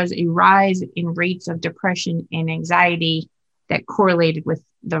there was a rise in rates of depression and anxiety that correlated with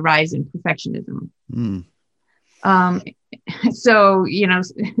the rise in perfectionism. So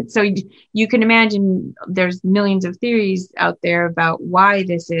you can imagine there's millions of theories out there about why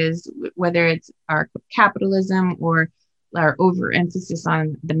this is, whether it's our capitalism or our overemphasis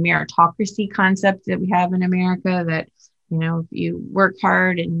on the meritocracy concept that we have in America, that, if you work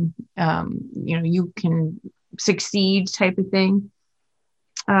hard and, you can succeed type of thing.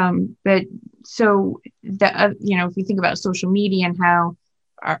 But so if you think about social media and how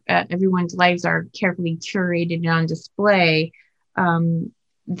everyone's lives are carefully curated and on display,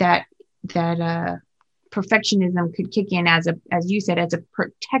 that perfectionism could kick in as you said, as a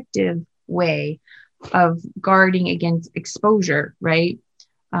protective way of guarding against exposure, right?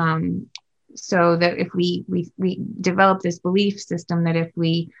 So that if we develop this belief system that if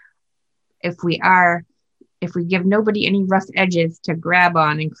we give nobody any rough edges to grab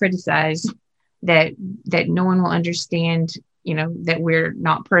on and criticize, that no one will understand, that we're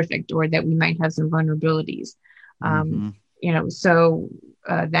not perfect, or that we might have some vulnerabilities. So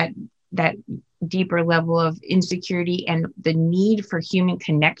that deeper level of insecurity and the need for human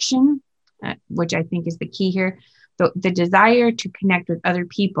connection, which I think is the key here, the desire to connect with other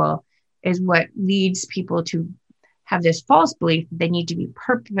people is what leads people to have this false belief that they need to be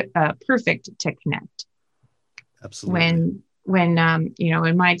perfect to connect. Absolutely. When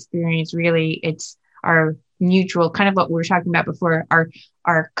in my experience, really, it's our mutual, kind of what we were talking about before,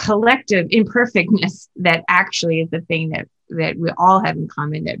 our collective imperfectness that actually is the thing that we all have in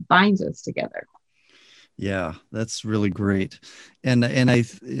common that binds us together. Yeah, that's really great. I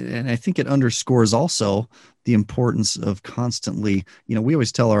think it underscores also the importance of constantly, we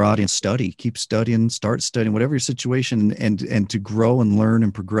always tell our audience, keep studying, start studying, whatever your situation, and to grow and learn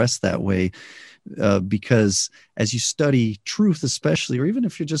and progress that way. Because as you study truth, especially, or even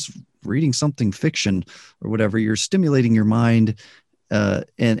if you're just reading something fiction or whatever, you're stimulating your mind,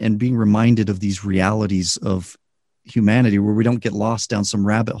 and being reminded of these realities of humanity, where we don't get lost down some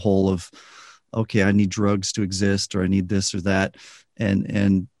rabbit hole of, okay, I need drugs to exist, or I need this or that,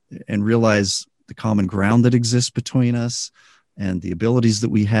 and realize the common ground that exists between us, and the abilities that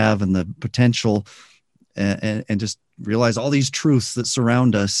we have, and the potential, and just realize all these truths that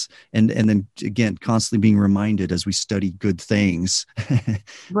surround us, and then again, constantly being reminded as we study good things.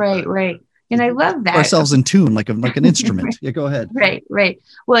 Right. And I love that. Ourselves in tune, like an instrument. Yeah, go ahead. Right.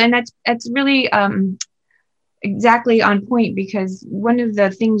 Well, and that's really exactly on point, because one of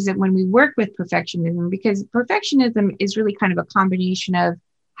the things that when we work with perfectionism, because perfectionism is really kind of a combination of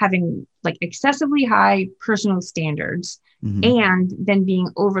having like excessively high personal standards, and then being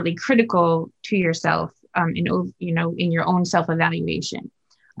overly critical to yourself, in your own self-evaluation.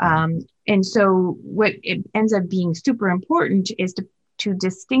 And so what it ends up being super important is to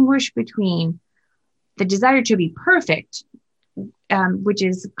distinguish between the desire to be perfect, which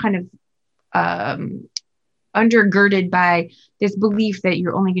is kind of undergirded by this belief that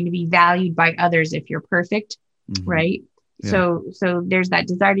you're only going to be valued by others if you're perfect, right? Yeah. So there's that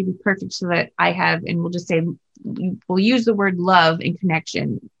desire to be perfect, so that I have, and we'll just say, we'll use the word love and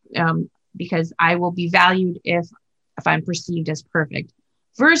connection, because I will be valued if I'm perceived as perfect,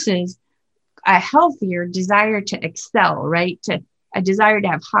 versus a healthier desire to excel, right? A desire to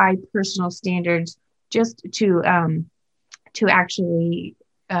have high personal standards, just to actually,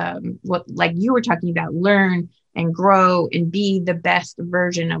 what, like you were talking about, learn and grow and be the best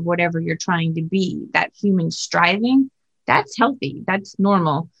version of whatever you're trying to be. That human striving, that's healthy, that's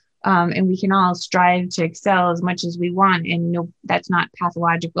normal. And we can all strive to excel as much as we want. And no, that's not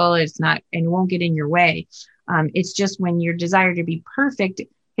pathological. It's not, and it won't get in your way. It's just when your desire to be perfect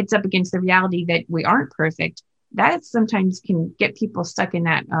hits up against the reality that we aren't perfect, that sometimes can get people stuck in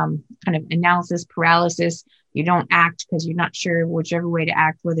that kind of analysis paralysis. You don't act because you're not sure whichever way to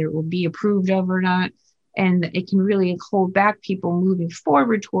act, whether it will be approved of or not. And it can really hold back people moving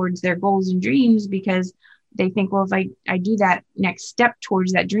forward towards their goals and dreams, because they think, well, if I do that next step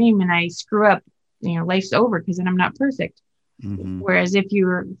towards that dream and I screw up, life's over, because then I'm not perfect. Whereas if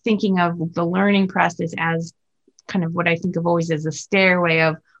you're thinking of the learning process as kind of what I think of always as a stairway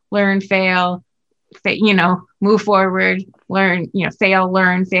of learn, fail, move forward, learn, fail,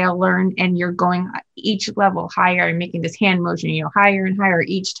 learn. And you're going each level higher and making this hand motion, higher and higher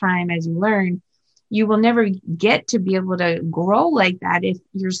each time as you learn. You will never get to be able to grow like that if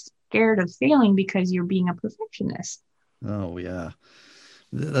you're scared of failing because you're being a perfectionist. Oh, yeah.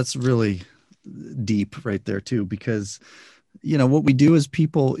 That's really deep right there, too, because, what we do as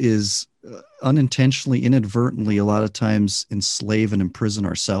people is unintentionally, inadvertently, a lot of times enslave and imprison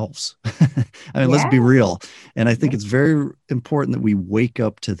ourselves. Let's be real. And I think it's very important that we wake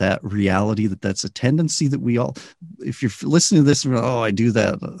up to that reality, that's a tendency that we all, if you're listening to this and I do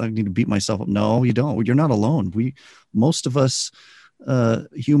that, I need to beat myself up. No, you don't. You're not alone. Most of us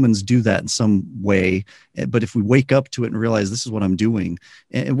humans do that in some way, but if we wake up to it and realize this is what I'm doing,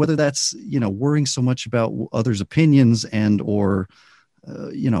 and whether that's worrying so much about others' opinions and or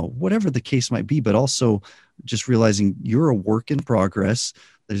whatever the case might be, but also just realizing you're a work in progress.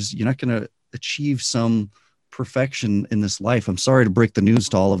 You're not going to achieve some perfection in this life. I'm sorry to break the news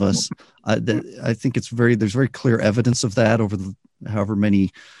to all of us. I think there's very clear evidence of that over however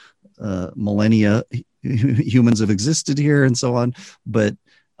many millennia humans have existed here and so on. But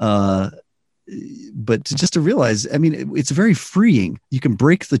just to realize, it's very freeing. You can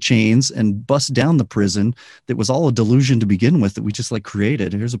break the chains and bust down the prison that was all a delusion to begin with, that we just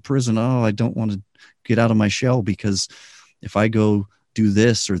created. Here's a prison. Oh, I don't want to get out of my shell, because if I go do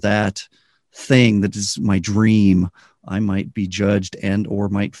this or that thing that is my dream, I might be judged and or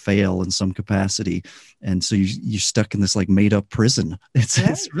might fail in some capacity. And so you're stuck in this made up prison.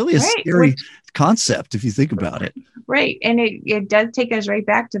 It's really a scary concept if you think about it. Right. And it does take us right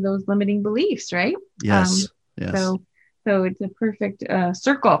back to those limiting beliefs, right? Yes. So it's a perfect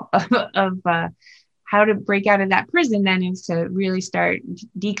circle of how to break out of that prison then is to really start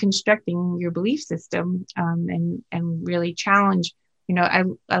deconstructing your belief system, and really challenge. I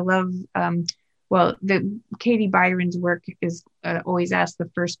love, the Katie Byron's work is always ask the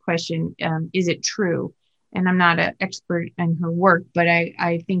first question, is it true? And I'm not an expert in her work, but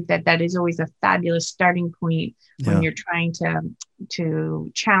I think that is always a fabulous starting point when you're trying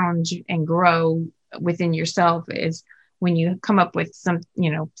to challenge and grow within yourself, is when you come up with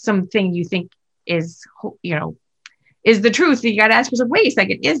something you think is the truth. You got to ask yourself, wait a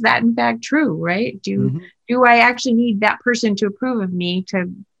second, is that in fact true? Right? Do I actually need that person to approve of me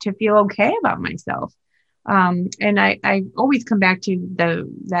to feel okay about myself? And I always come back to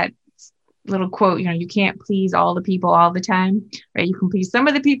that little quote, you can't please all the people all the time, right? You can please some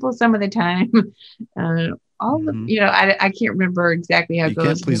of the people some of the time. I can't remember exactly how it goes. You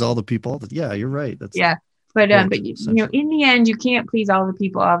can't please all the people. Yeah, you're right. But in the end, you can't please all the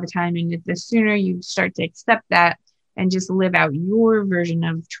people all the time. And the sooner you start to accept that and just live out your version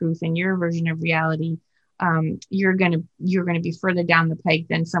of truth and your version of reality, you're gonna be further down the pike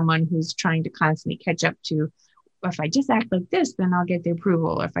than someone who's trying to constantly catch up to, if I just act like this, then I'll get the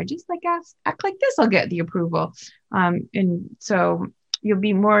approval. Or if I just act like this, I'll get the approval. And so you'll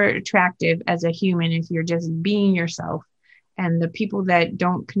be more attractive as a human if you're just being yourself. And the people that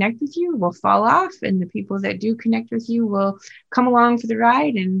don't connect with you will fall off, and the people that do connect with you will come along for the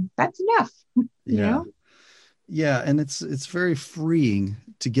ride, and that's enough. You know? Yeah, and it's very freeing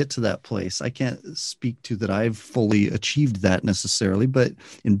to get to that place. I can't speak to that I've fully achieved that necessarily, but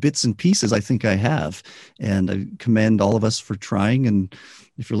in bits and pieces, I think I have. And I commend all of us for trying. And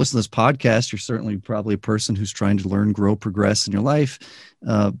if you're listening to this podcast, you're certainly probably a person who's trying to learn, grow, progress in your life.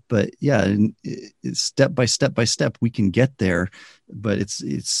 But yeah, step by step, we can get there. But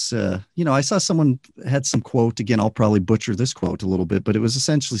it's I saw someone had some quote, again, I'll probably butcher this quote a little bit, but it was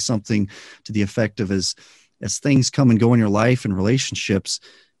essentially something to the effect of, as things come and go in your life and relationships,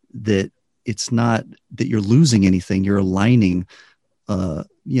 that it's not that you're losing anything, you're aligning.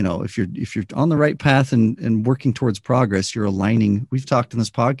 If you're on the right path and working towards progress, you're aligning. We've talked in this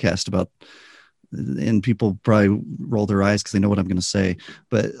podcast about, and people probably roll their eyes because they know what I'm going to say,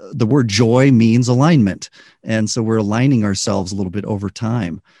 but the word joy means alignment. And so we're aligning ourselves a little bit over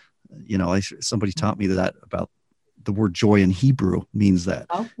time. Somebody taught me that about the word joy in Hebrew means that.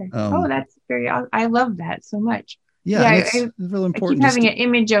 Okay. That's I love that so much. Yeah, it's really important. I keep having an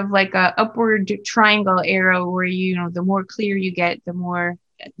image of like a upward triangle arrow where, the more clear you get, the more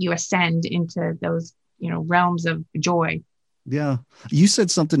you ascend into those, realms of joy. Yeah. You said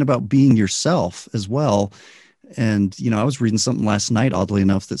something about being yourself as well. And, I was reading something last night, oddly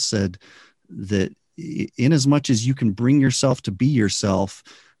enough, that said that in as much as you can bring yourself to be yourself,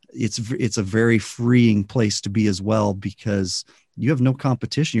 it's a very freeing place to be as well, because you have no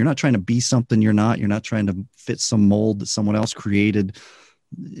competition. You're not trying to be something you're not. You're not trying to fit some mold that someone else created.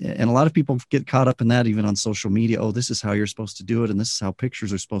 And a lot of people get caught up in that, even on social media. Oh, this is how you're supposed to do it, and this is how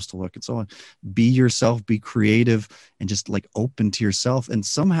pictures are supposed to look, and so on. Be yourself, be creative, and just like open to yourself. And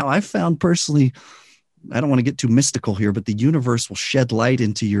somehow I found personally, I don't want to get too mystical here, but the universe will shed light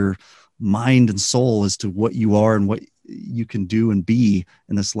into your mind and soul as to what you are and what you can do and be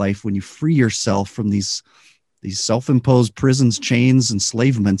in this life when you free yourself from these self-imposed prisons, chains, and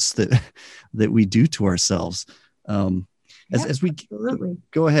enslavements that we do to ourselves. As we absolutely.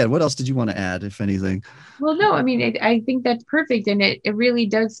 Go ahead, what else did you want to add, if anything? Well, no, I mean, I think that's perfect, and it really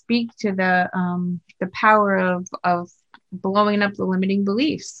does speak to the power of blowing up the limiting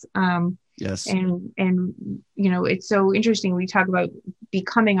beliefs. Yes, and it's so interesting. We talk about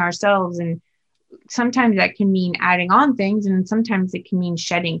becoming ourselves, and sometimes that can mean adding on things, and sometimes it can mean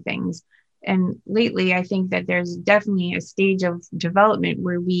shedding things. And lately, I think that there's definitely a stage of development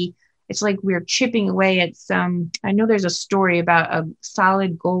where it's like we're chipping away at some. I know there's a story about a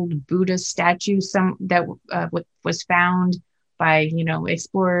solid gold Buddha statue, that was found by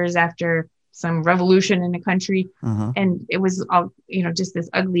explorers after some revolution in the country, and it was all just this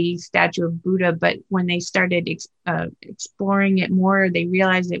ugly statue of Buddha. But when they started exploring it more, they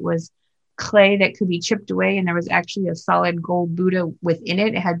realized it was clay that could be chipped away, and there was actually a solid gold Buddha within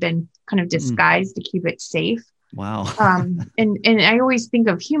it. It had been kind of disguised to keep it safe. Wow. And I always think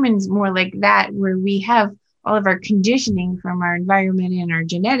of humans more like that, where we have all of our conditioning from our environment and our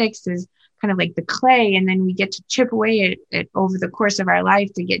genetics is kind of like the clay, and then we get to chip away at it over the course of our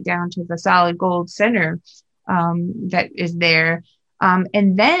life to get down to the solid gold center that is there.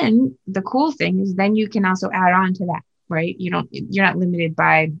 And then the cool thing is then you can also add on to that, right? You're not limited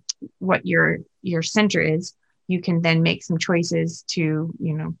by what your center is. You can then make some choices to,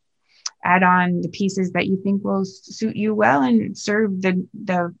 add on the pieces that you think will suit you well and serve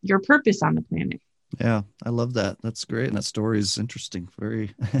your purpose on the planet. Yeah, I love that. That's great. And that story is interesting,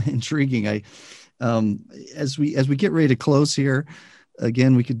 very intriguing. As we get ready to close here,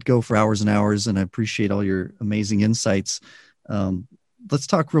 again, we could go for hours and hours, and I appreciate all your amazing insights. Um, let's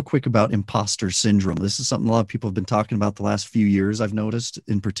talk real quick about imposter syndrome. This is something a lot of people have been talking about the last few years, I've noticed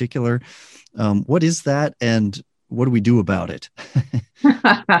in particular. What is that, and what do we do about it?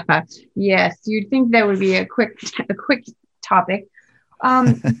 Yes, you'd think that would be a quick topic.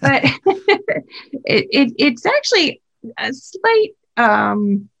 But it's actually a slight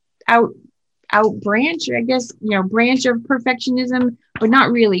out branch, I guess, branch of perfectionism, but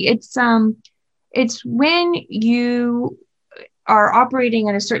not really. It's when you are operating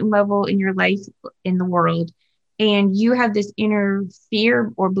at a certain level in your life, in the world, and you have this inner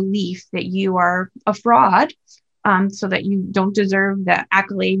fear or belief that you are a fraud, so that you don't deserve the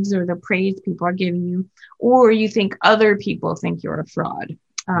accolades or the praise people are giving you, or you think other people think you're a fraud.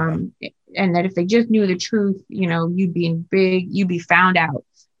 And that if they just knew the truth, you'd be found out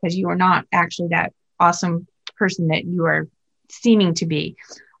because you are not actually that awesome person that you are seeming to be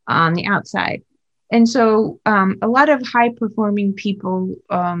on the outside. And so a lot of high performing people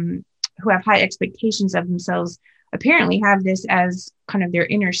who have high expectations of themselves apparently have this as kind of their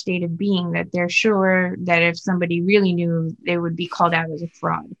inner state of being, that they're sure that if somebody really knew, they would be called out as a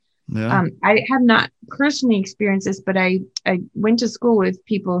fraud. Yeah. I have not personally experienced this, but I went to school with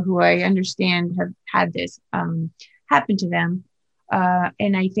people who I understand have had this happen to them.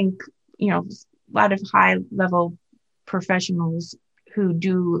 And I think, a lot of high level professionals who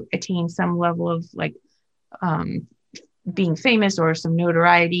do attain some level of like being famous or some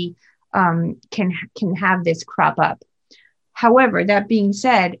notoriety can have this crop up. However, that being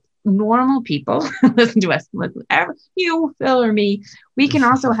said, normal people, listen to us, you, Phil, or me, we can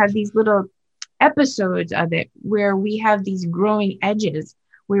also have these little episodes of it where we have these growing edges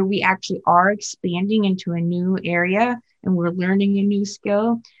where we actually are expanding into a new area and we're learning a new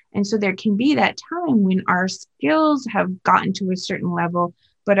skill. And so there can be that time when our skills have gotten to a certain level,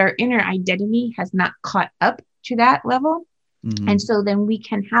 but our inner identity has not caught up to that level. Mm-hmm. And so then we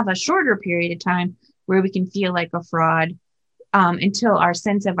can have a shorter period of time where we can feel like a fraud until our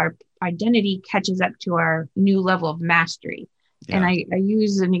sense of our identity catches up to our new level of mastery. Yeah. And I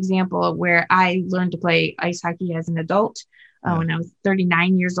use an example of where I learned to play ice hockey as an adult when I was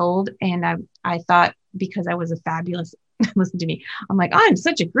 39 years old. And I thought, because I was a fabulous, listen to me, I'm like, I'm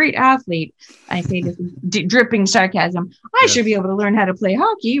such a great athlete. I say this dripping sarcasm. I should be able to learn how to play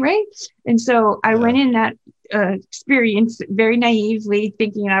hockey, right? And so I went in that experience very naively,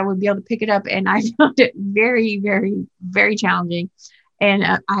 thinking I would be able to pick it up, and I found it very, very, very challenging.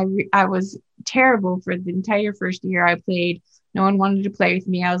 And I was terrible for the entire first year I played. No one wanted to play with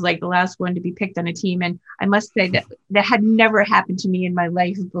me. I was like the last one to be picked on a team. And I must say that had never happened to me in my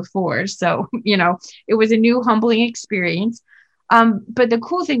life before. So, it was a new humbling experience. But the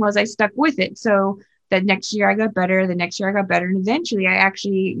cool thing was I stuck with it. So the next year I got better. The next year I got better. And eventually I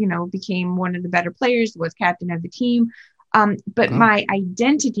actually, became one of the better players, was captain of the team. But my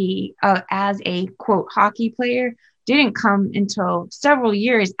identity as a quote hockey player didn't come until several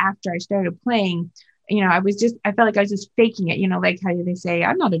years after I started playing. I felt like I was just faking it, like how they say,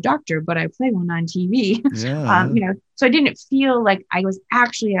 I'm not a doctor, but I play one on TV. Yeah. So I didn't feel like I was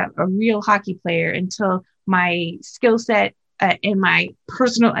actually a real hockey player until my skill set and my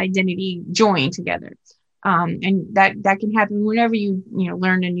personal identity joined together. And that can happen whenever you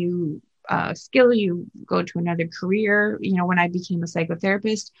learn a new skill, you go to another career. When I became a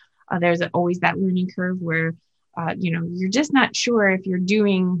psychotherapist, there's always that learning curve where, you're just not sure if you're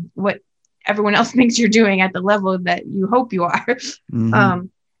doing what everyone else thinks you're doing at the level that you hope you are. Mm-hmm.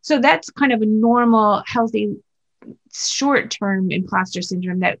 So that's kind of a normal, healthy, short-term imposter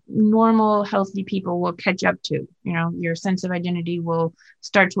syndrome that normal, healthy people will catch up to. Your sense of identity will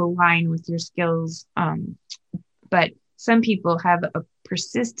start to align with your skills. But some people have a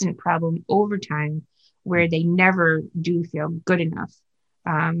persistent problem over time where they never do feel good enough.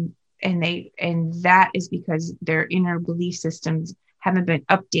 And that is because their inner belief systems haven't been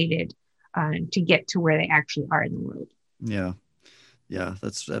updated to get to where they actually are in the world. Yeah,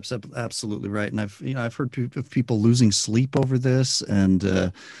 that's absolutely right. And I've heard of people losing sleep over this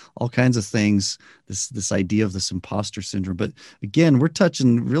and all kinds of things. This idea of this imposter syndrome. But again, we're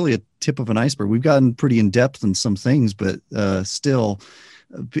touching really a tip of an iceberg. We've gotten pretty in depth in some things, but still,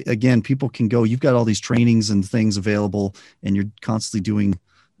 again, people can go. You've got all these trainings and things available, and you're constantly doing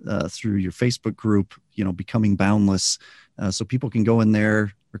through your Facebook group. Becoming Boundless, so people can go in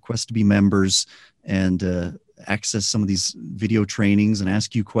there, request to be members, and access some of these video trainings and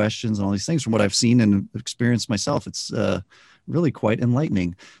ask you questions and all these things. From what I've seen and experienced myself, it's really quite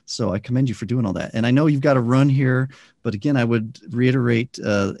enlightening. So I commend you for doing all that. And I know you've got to run here, but again, I would reiterate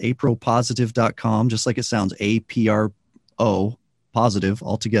apropositive.com, just like it sounds, APRO positive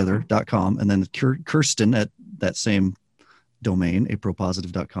altogether.com, and then Kirsten at that same domain,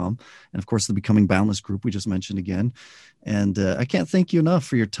 apropositive.com, and of course the Becoming Boundless group we just mentioned again. And I can't thank you enough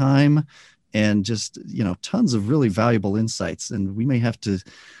for your time and just, tons of really valuable insights. And we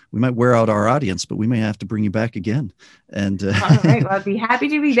might wear out our audience, but we may have to bring you back again. And all right, well, I'd be happy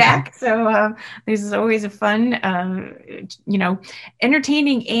to be back. So this is always a fun,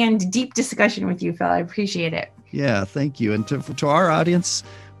 entertaining and deep discussion with you, Phil. I appreciate it. Yeah, thank you. And to our audience,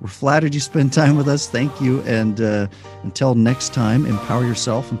 we're flattered you spend time with us. Thank you. And until next time, empower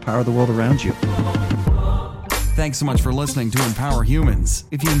yourself, empower the world around you. Thanks so much for listening to Empower Humans.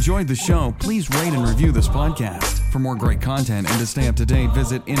 If you enjoyed the show, please rate and review this podcast. For more great content and to stay up to date,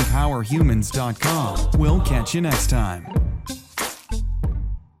 visit empowerhumans.com. We'll catch you next time.